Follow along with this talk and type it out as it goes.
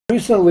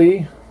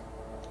Recently,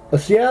 a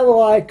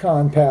Seattle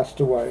icon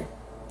passed away.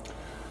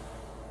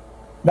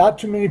 Not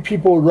too many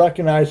people would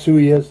recognize who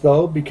he is,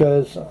 though,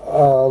 because a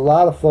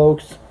lot of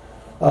folks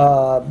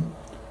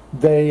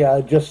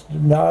they just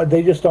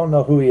don't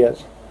know who he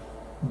is.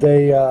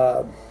 They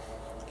are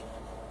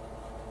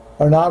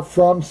not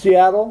from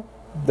Seattle.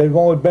 They've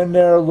only been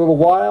there a little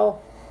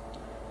while,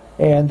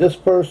 and this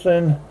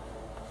person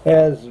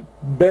has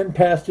been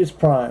past his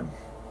prime.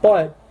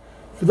 But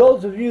for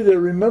those of you that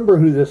remember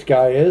who this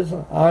guy is,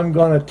 I'm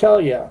going to tell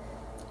you.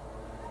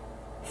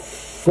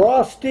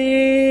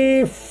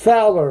 Frosty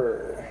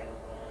Fowler.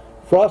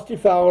 Frosty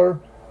Fowler,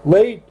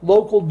 late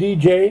local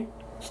DJ,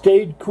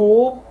 stayed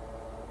cool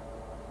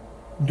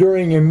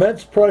during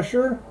immense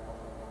pressure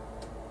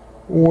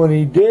when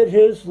he did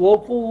his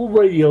local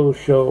radio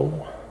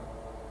show.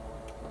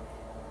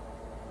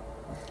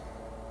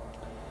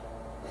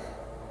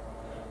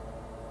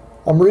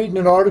 I'm reading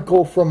an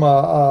article from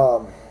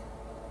a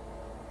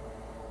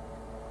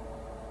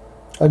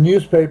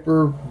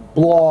newspaper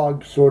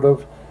blog, sort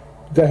of.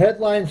 The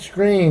headline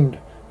screamed,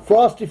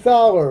 "Frosty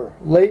Fowler,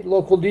 late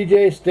local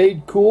DJ,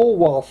 stayed cool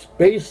while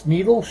Space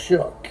Needle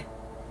shook."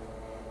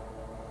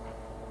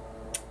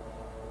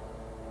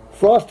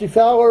 Frosty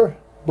Fowler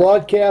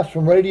broadcast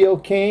from Radio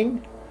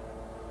King.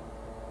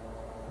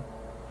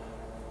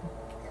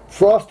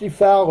 Frosty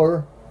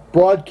Fowler,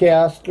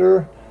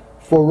 broadcaster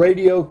for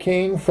Radio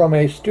King from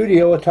a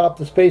studio atop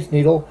the Space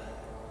Needle,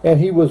 and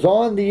he was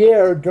on the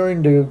air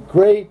during the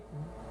great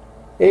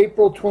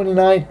April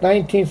 29,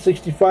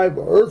 1965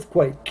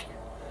 earthquake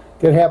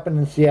that happened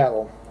in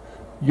Seattle.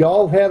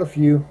 Y'all have had a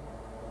few.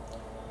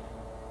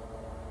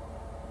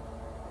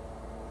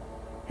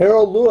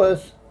 Harold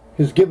Lewis,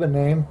 his given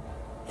name,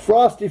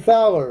 Frosty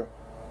Fowler.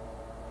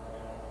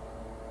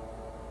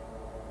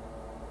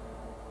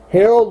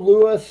 Harold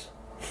Lewis,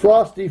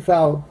 Frosty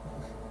Fowler.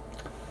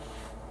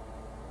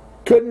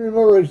 Couldn't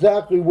remember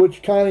exactly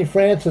which Connie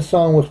Francis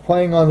song was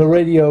playing on the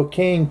Radio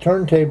King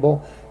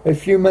turntable a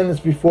few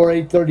minutes before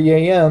 8:30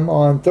 a.m.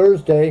 on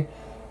Thursday,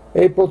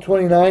 April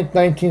 29,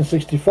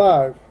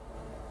 1965.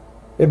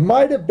 It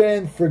might have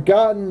been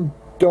Forgotten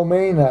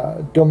Domini,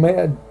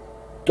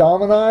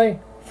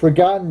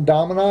 Forgotten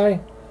Domini,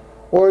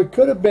 or it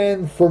could have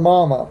been For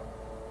Mama,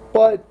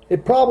 but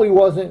it probably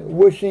wasn't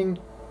Wishing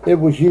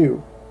It Was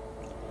You.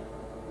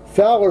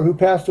 Fowler, who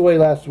passed away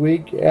last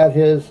week at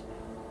his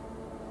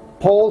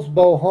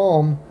Poulsbo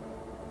home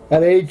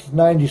at age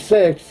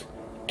 96,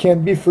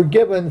 can be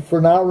forgiven for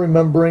not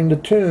remembering the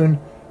tune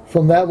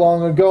from that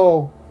long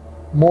ago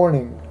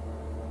morning,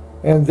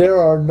 and there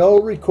are no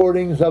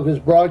recordings of his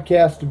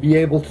broadcast to be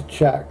able to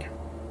check.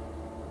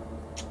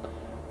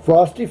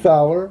 Frosty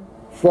Fowler.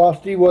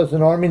 Frosty was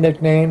an Army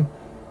nickname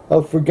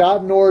of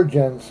forgotten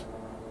origins,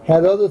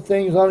 had other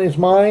things on his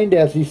mind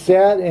as he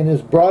sat in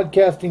his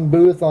broadcasting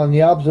booth on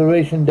the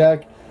observation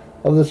deck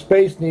of the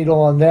Space Needle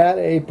on that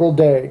April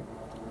day.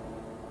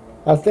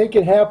 "I think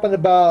it happened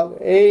about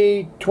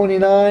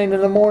 8:29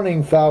 in the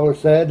morning," Fowler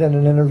said in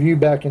an interview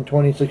back in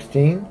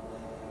 2016,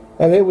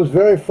 "and it was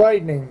very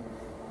frightening.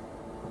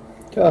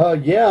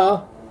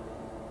 Yeah,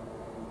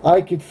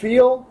 I could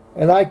feel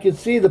and I could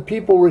see the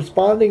people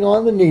responding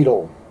on the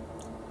needle."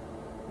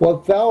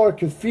 What Fowler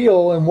could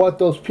feel and what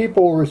those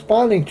people were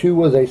responding to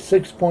was a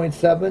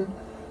 6.7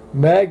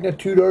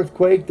 magnitude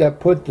earthquake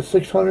that put the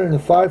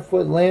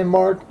 605-foot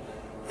landmark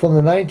from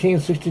the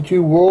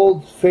 1962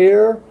 World's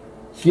Fair,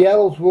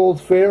 Seattle's World's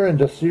Fair,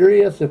 into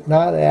serious, if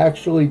not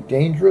actually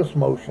dangerous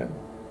motion.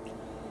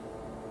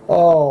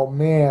 Oh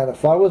man,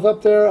 if I was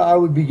up there, I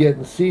would be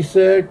getting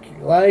seasick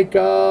like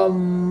a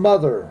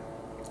mother.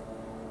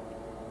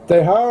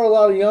 They hire a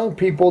lot of young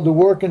people to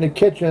work in the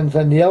kitchens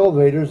and the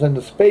elevators, and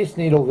the Space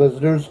Needle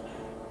visitors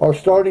are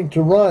starting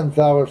to run,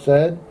 Fowler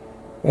said,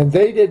 and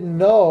they didn't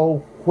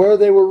know where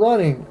they were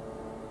running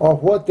or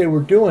what they were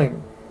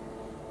doing.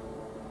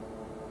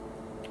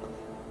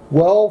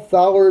 Well,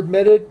 Fowler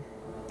admitted,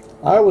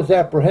 "I was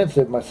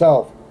apprehensive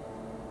myself."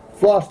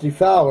 Frosty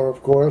Fowler,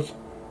 of course,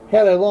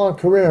 had a long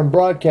career in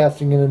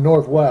broadcasting in the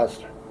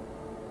Northwest.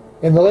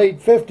 In the late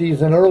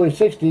 50s and early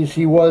 60s,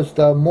 he was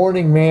the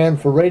morning man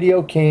for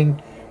Radio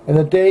King in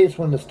the days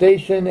when the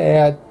station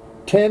at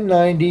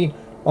 1090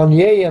 on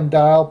the AM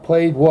dial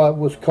played what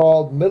was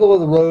called middle of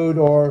the road,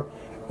 or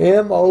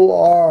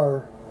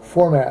MOR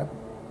format.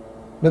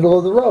 Middle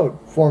of the road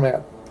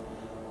format.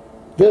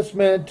 This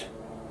meant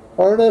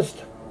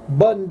earnest,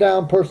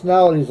 button-down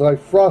personalities like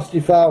Frosty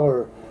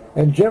Fowler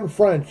and Jim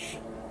French,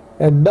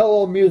 and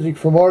mellow music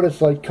from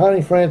artists like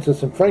Connie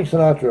Francis and Frank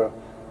Sinatra.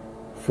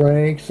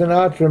 Frank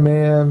Sinatra,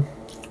 man.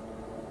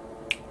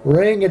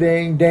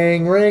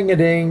 Ring-a-ding-dang,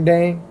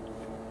 ring-a-ding-dang.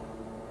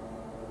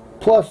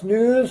 Plus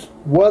news,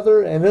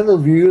 weather, and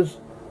interviews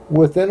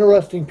with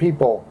interesting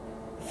people.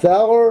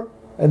 Fowler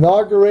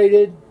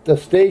inaugurated the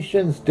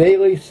station's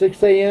daily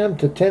 6 a.m.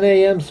 to 10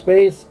 a.m.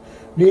 Space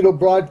Needle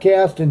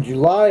broadcast in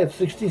July of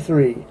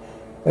 '63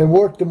 and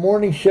worked the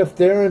morning shift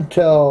there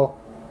until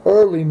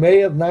early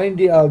May of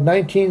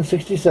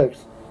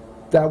 1966.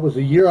 That was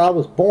the year I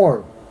was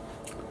born.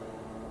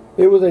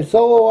 It was a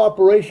solo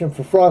operation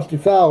for Frosty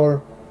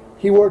Fowler,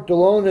 He worked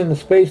alone in the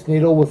Space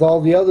Needle with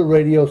all the other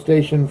radio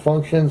station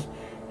functions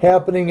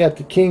happening at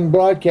the King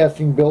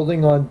Broadcasting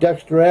Building on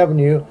Dexter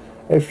Avenue,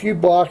 a few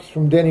blocks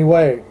from Denny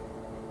Way.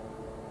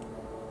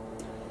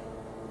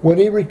 When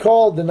he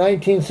recalled the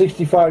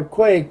 1965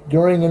 quake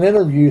during an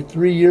interview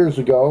 3 years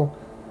ago,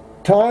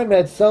 time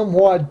had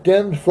somewhat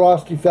dimmed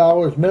Frosty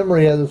Fowler's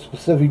memory of the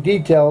specific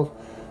details,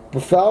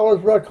 but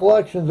Fowler's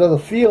recollections of the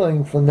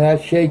feeling from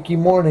that shaky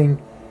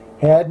morning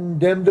hadn't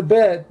dimmed a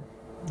bit.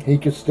 He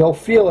could still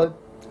feel it,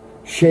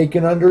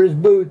 shaking under his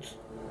boots,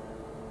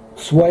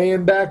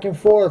 swaying back and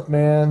forth,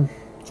 man.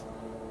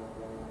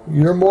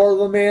 You're more of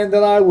a man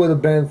than I would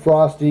have been,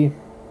 Frosty.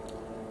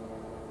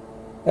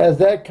 As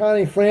that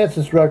Connie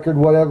Francis record,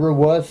 whatever it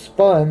was,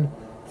 spun,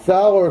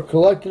 Fowler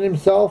collected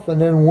himself and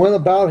then went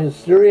about his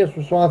serious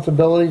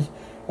responsibilities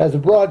as a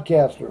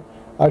broadcaster.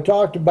 I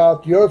talked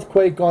about the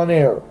earthquake on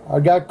air. I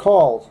got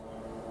calls.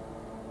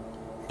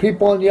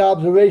 People on the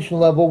observation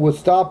level would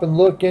stop and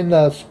look in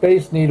the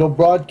Space Needle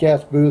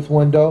broadcast booth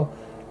window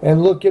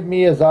and look at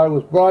me as I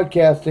was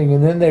broadcasting,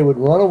 and then they would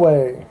run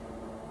away.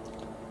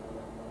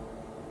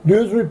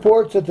 News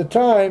reports at the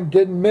time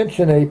didn't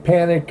mention a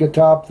panic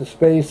atop the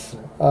Space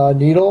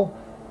Needle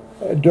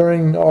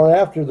during or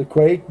after the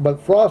quake,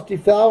 but Frosty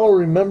Fowler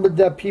remembered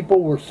that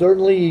people were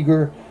certainly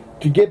eager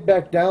to get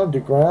back down to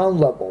ground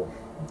level.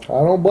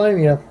 I don't blame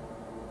you.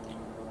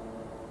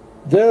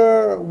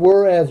 There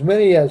were as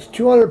many as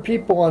 200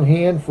 people on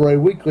hand for a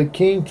weekly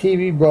King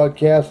TV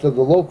broadcast of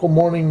the local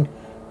morning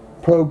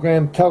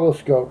program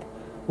Telescope,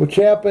 which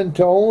happened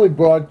to only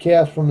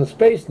broadcast from the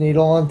Space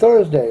Needle on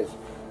Thursdays,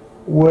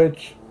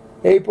 which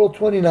April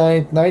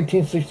 29th,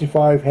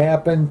 1965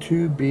 happened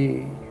to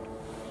be.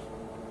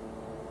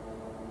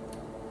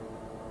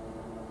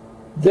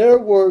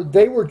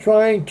 They were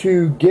trying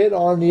to get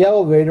on the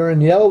elevator,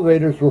 and the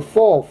elevators were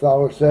full,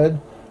 Fowler said,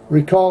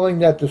 recalling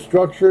that the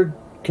structure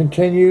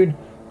continued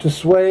to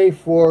sway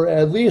for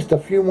at least a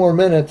few more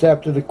minutes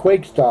after the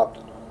quake stopped.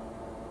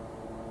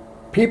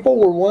 People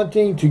were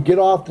wanting to get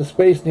off the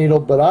Space Needle,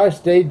 but I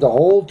stayed the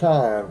whole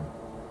time.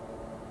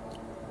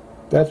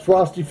 That's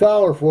Frosty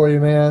Fowler for you,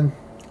 man.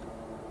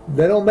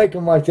 They don't make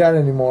them like that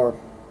anymore.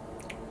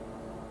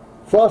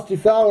 Frosty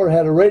Fowler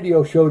had a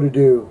radio show to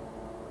do,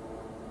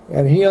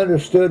 and he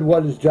understood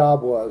what his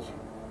job was.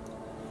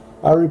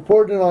 I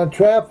reported on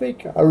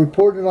traffic, I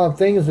reported on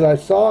things that I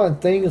saw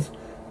and things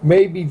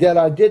maybe that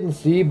I didn't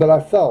see, but I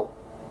felt,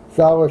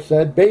 Fowler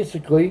said,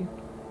 basically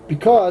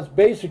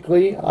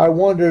I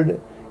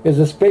wondered, is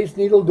the Space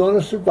Needle going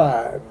to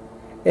survive?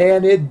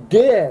 And it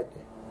did.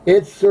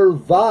 It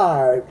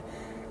survived.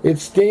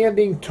 It's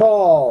standing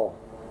tall,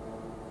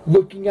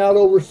 looking out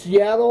over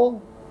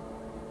Seattle,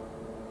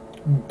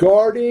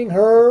 guarding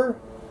her,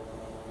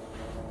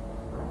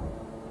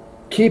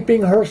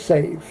 keeping her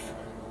safe.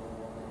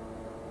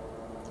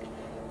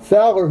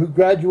 Fowler, who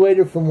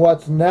graduated from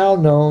what's now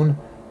known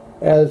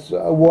as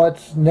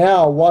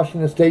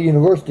Washington State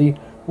University,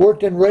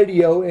 worked in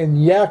radio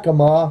in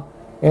Yakima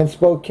and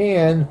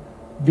Spokane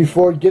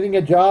before getting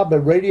a job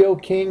at Radio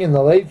King in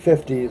the late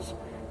 50s.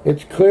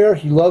 It's clear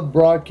he loved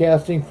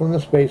broadcasting from the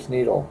Space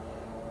Needle.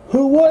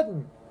 Who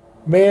wouldn't?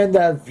 Man,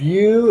 that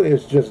view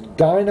is just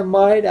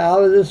dynamite,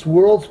 out of this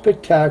world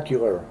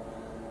spectacular.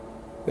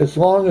 As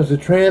long as the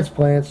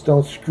transplants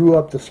don't screw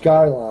up the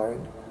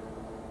skyline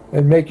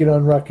and make it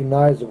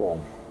unrecognizable.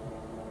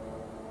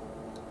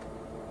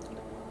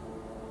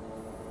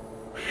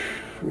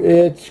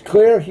 It's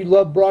clear he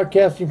loved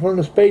broadcasting from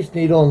the Space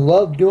Needle and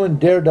loved doing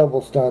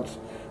daredevil stunts,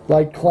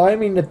 like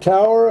climbing the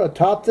tower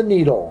atop the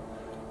Needle,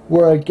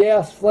 where a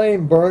gas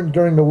flame burned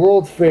during the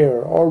World's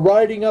Fair, or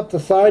riding up the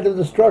side of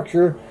the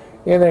structure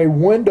in a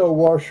window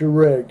washer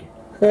rig.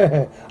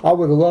 I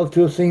would have loved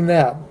to have seen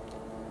that.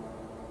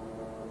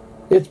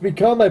 It's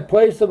become a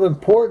place of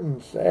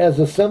importance as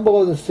a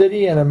symbol of the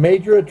city and a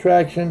major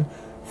attraction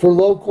for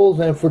locals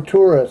and for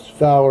tourists,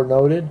 Fowler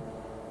noted.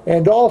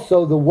 And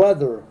also the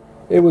weather.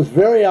 It was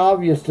very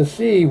obvious to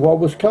see what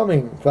was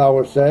coming,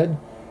 Fowler said,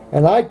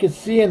 and I could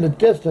see in the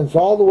distance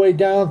all the way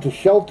down to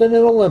Shelton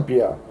and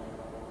Olympia.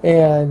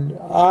 And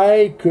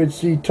I could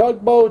see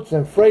tugboats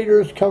and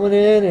freighters coming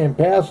in and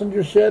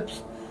passenger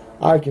ships.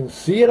 I can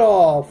see it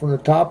all from the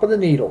top of the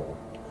Needle.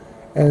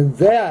 And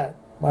that,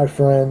 my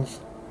friends,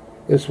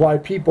 is why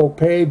people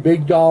pay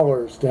big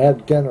dollars to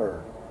have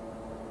dinner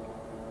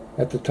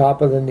at the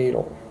top of the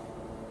Needle.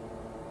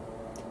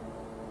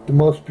 The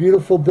most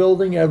beautiful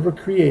building ever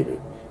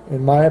created,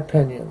 in my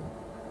opinion.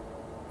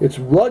 It's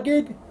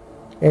rugged,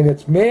 and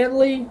it's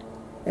manly,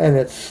 and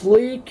it's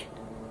sleek,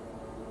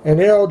 and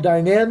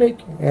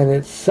aerodynamic, and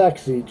it's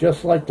sexy,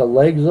 just like the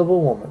legs of a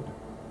woman.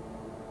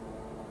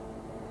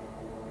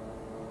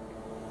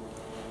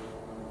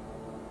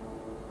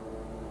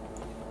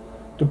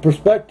 The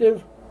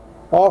perspective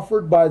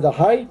offered by the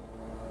height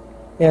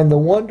and the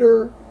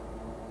wonder,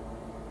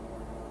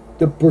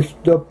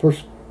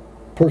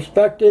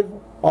 perspective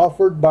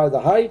offered by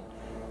the height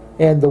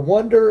and the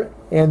wonder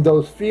and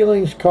those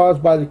feelings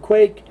caused by the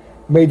quake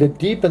made a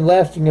deep and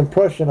lasting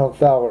impression on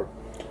Fowler.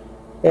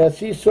 As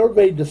he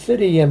surveyed the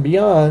city and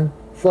beyond,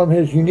 from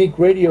his unique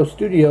radio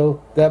studio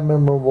that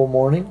memorable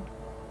morning.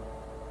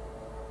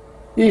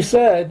 He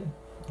said,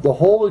 "The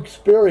whole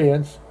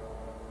experience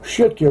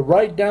shook you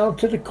right down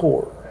to the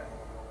core.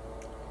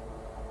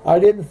 I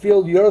didn't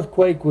feel the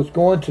earthquake was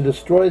going to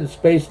destroy the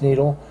Space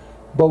Needle,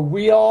 but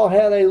we all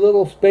had a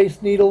little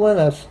Space Needle in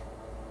us.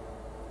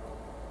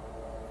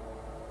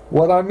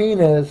 What I mean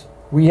is,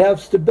 we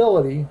have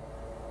stability,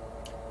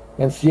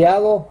 and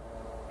Seattle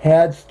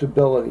had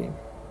stability.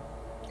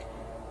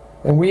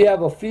 And we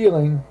have a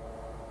feeling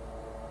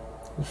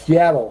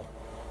Seattle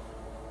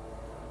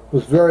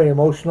was very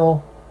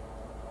emotional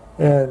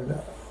and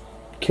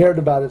cared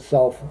about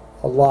itself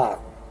a lot.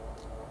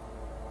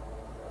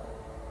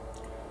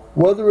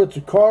 Whether it's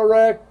a car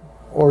wreck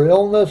or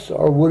illness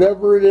or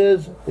whatever it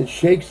is, it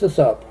shakes us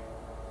up.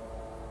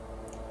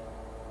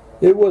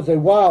 It was a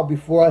while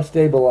before I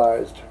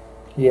stabilized,"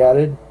 he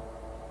added.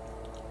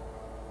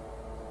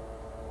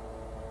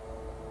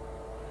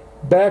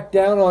 Back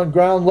down on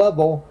ground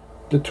level,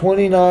 the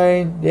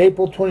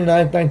April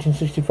 29,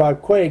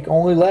 1965 quake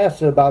only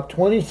lasted about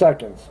 20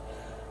 seconds,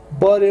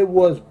 but it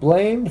was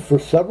blamed for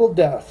several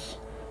deaths.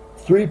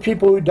 3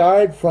 people who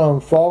died from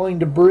falling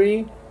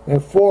debris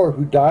and 4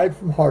 who died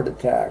from heart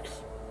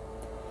attacks.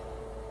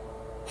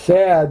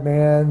 Sad,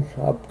 man.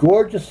 A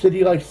gorgeous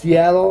city like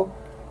Seattle,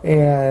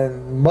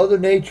 and Mother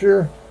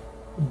Nature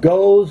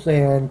goes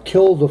and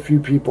kills a few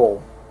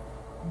people.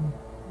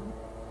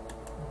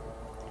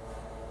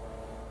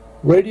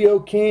 Radio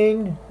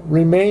King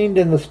remained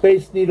in the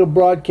Space Needle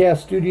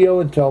broadcast studio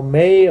until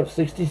May of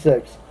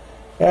 '66.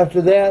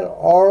 After that,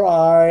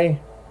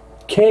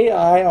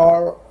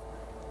 KIRO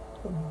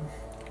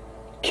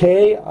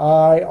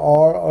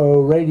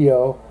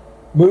radio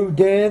moved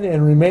in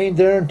and remained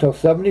there until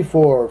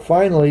 '74.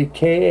 Finally,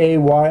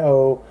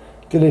 KAYO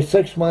did a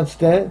 6-month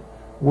stint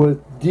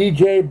with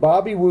DJ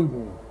Bobby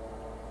Wooten,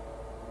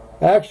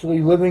 actually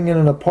living in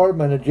an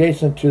apartment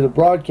adjacent to the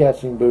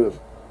broadcasting booth.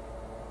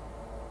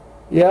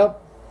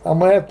 Yep, I'm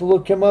going to have to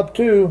look him up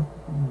too.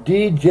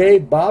 DJ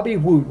Bobby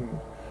Wooten.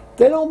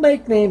 They don't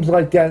make names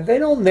like that. They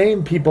don't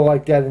name people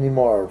like that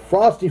anymore.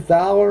 Frosty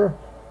Fowler,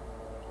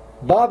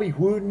 Bobby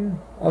Wooten.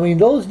 I mean,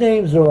 those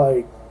names are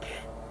like,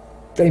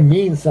 they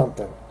mean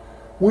something.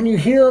 When you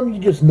hear them, you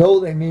just know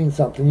they mean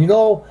something. You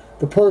know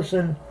the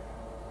person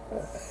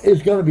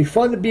is going to be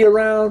fun to be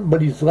around,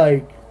 but he's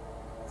like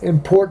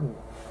important.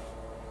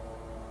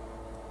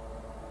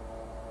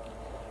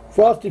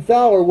 Frosty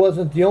Fowler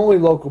wasn't the only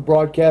local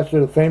broadcaster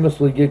to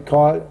famously get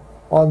caught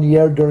on the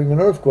air during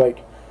an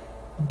earthquake.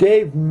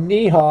 Dave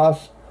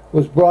Niehaus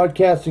was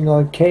broadcasting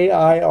on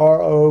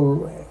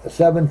KIRO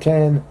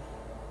 710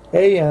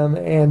 AM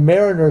and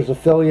Mariners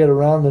affiliate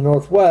around the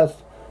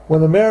Northwest when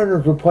the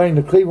Mariners were playing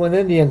the Cleveland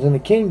Indians in the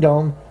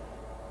Kingdome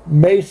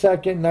May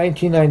 2nd,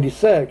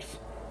 1996,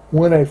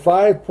 when a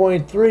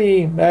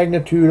 5.3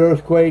 magnitude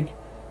earthquake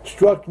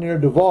struck near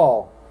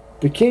Duval.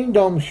 The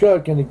Kingdome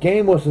shook and the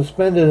game was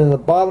suspended in the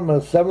bottom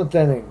of the 7th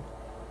inning,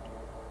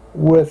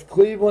 with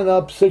Cleveland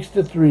up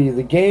 6-3.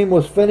 The game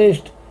was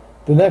finished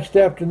the next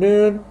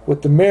afternoon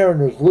with the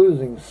Mariners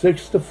losing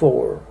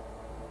 6-4.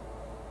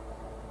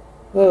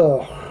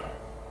 Ugh.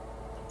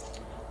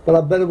 But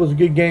I bet it was a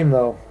good game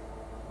though.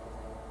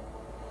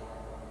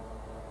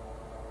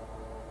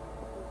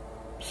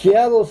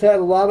 Seattle's had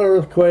a lot of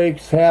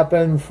earthquakes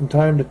happen from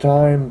time to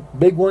time,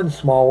 big ones,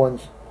 small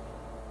ones.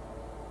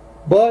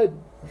 But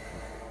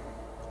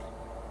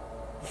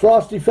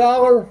Frosty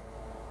Fowler,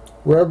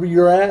 wherever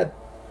you're at,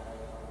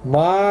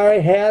 my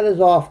hat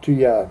is off to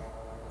you.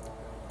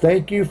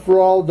 Thank you for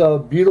all the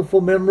beautiful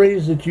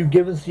memories that you've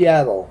given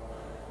Seattle.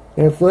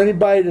 And for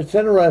anybody that's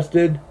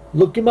interested,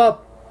 look him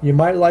up. You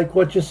might like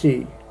what you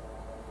see.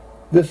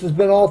 This has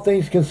been All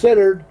Things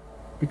Considered,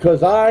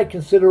 because I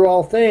consider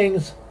all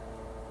things,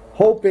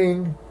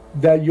 hoping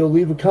that you'll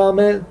leave a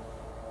comment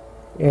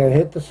and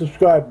hit the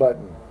subscribe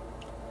button.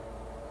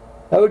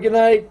 Have a good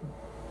night.